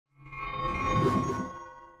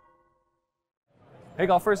Hey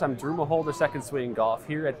golfers, I'm Drew Mahowald of Second Swing Golf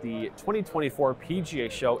here at the 2024 PGA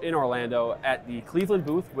Show in Orlando at the Cleveland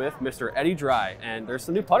booth with Mr. Eddie Drye, and there's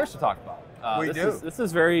some new putters to talk about. This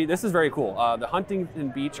is very cool. The Huntington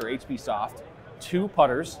Beach or HB Soft 2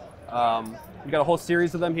 putters. We got a whole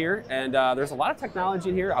series of them here, and there's a lot of technology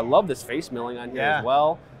in here. I love this face milling on here as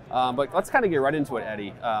well. But let's kind of get right into it,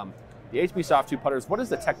 Eddie. The HB Soft 2 putters, what is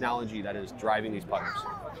the technology that is driving these putters?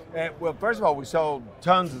 Well, first of all, we sold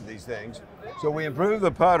tons of these things. So we improved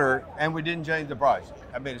the putter and we didn't change the price.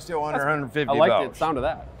 I mean, it's still under $150. I like the sound of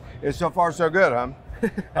that. It's so far so good,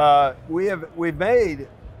 huh? We've made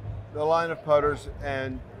the line of putters,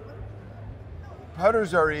 and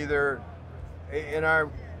putters are either in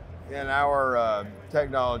our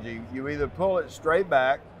technology, you either pull it straight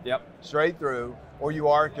back, straight through, or you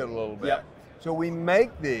arc it a little bit. So we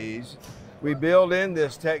make these, we build in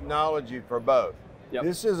this technology for both.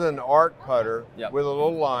 This is an arc putter with a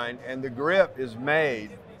little line, and the grip is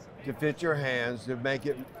made to fit your hands to make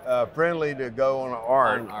it friendly to go on an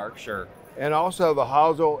arc. On an arc, sure. And also the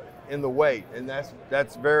hosel in the weight, and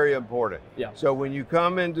that's very important. So when you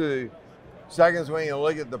come into Second Swing and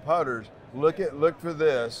look at the putters, look for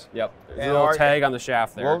this. There's a little tag on the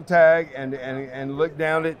shaft there. Little tag, and look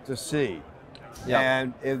down it to see.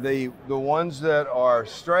 And the ones that are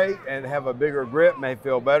straight and have a bigger grip may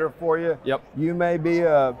feel better for you. You may be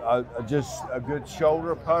just a good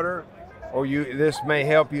shoulder putter, or this may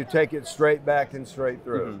help you take it straight back and straight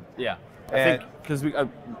through. I think because we,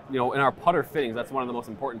 in our putter fittings, that's one of the most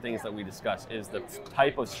important things that we discuss is the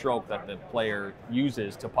type of stroke that the player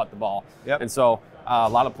uses to putt the ball. And so a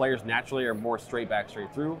lot of players naturally are more straight back,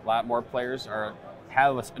 straight through. A lot more players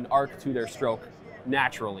have an arc to their stroke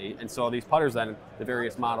naturally, and so these putters, then the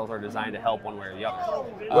various models are designed to help one way or the other.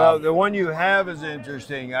 Well, the one you have is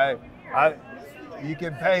interesting. You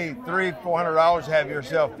can pay $300-400 to have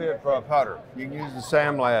yourself fit for a putter. You can use the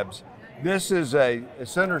Sam Labs. This is a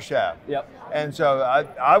center shaft. And so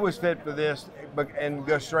I was fit for this and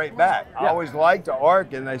go straight back. I always liked to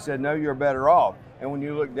arc, and they said, no, you're better off. And when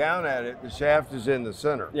you look down at it, the shaft is in the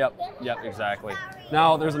center. Exactly.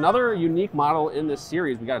 Now, there's another unique model in this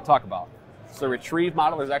series we got to talk about. It's the Retrieve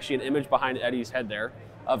model. There's actually an image behind Eddie's head there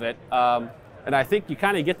of it. And I think you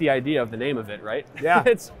kind of get the idea of the name of it, right?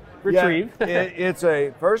 It's Retrieve.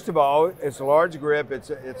 First of all, it's a large grip.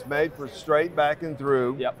 It's made for straight back and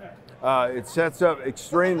through. It sets up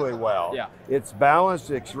extremely well. It's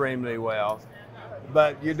balanced extremely well.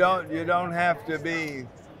 But you don't have to be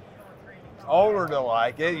older to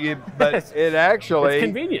like it. But it actually, it's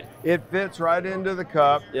convenient. It fits right into the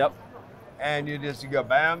cup. And you just go,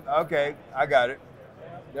 bam, okay, I got it.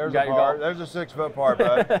 There's a par. There's a 6-foot par,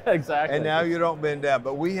 bud. Exactly. And now you don't bend down.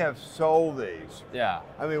 But we have sold these.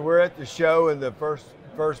 I mean, we're at the show, and the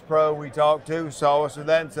first pro we talked to saw us with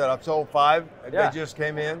that and said, I've sold 5. They just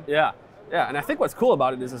came in. And I think what's cool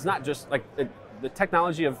about it is it's not just like the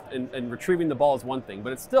technology of and retrieving the ball is one thing,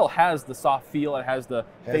 but it still has the soft feel. It has the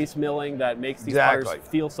face milling that makes these putters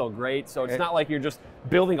feel so great. So it's not like you're just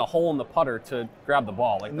building a hole in the putter to grab the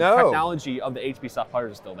ball. Like the technology of the HB Soft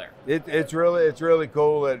putters is still there. It's really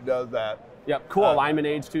cool that it does that. Cool alignment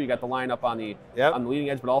age too. You got the line up on the leading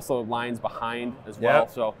edge, but also lines behind as well.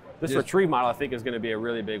 So this Retrieve model, I think, is going to be a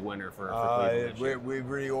really big winner for Cleveland. We've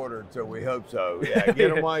reordered, so we hope so. Get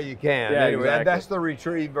them while you can. Anyway, that's the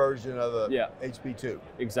Retrieve version of the HB2.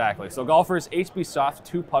 Exactly. So golfers, HB Soft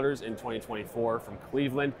 2 putters in 2024 from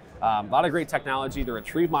Cleveland. A lot of great technology. The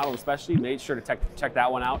Retrieve model especially, made sure to check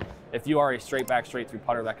that one out. If you are a straight back, straight through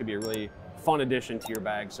putter, that could be a really fun addition to your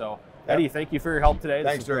bag. So Eddie, thank you for your help today.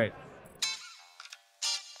 This was great.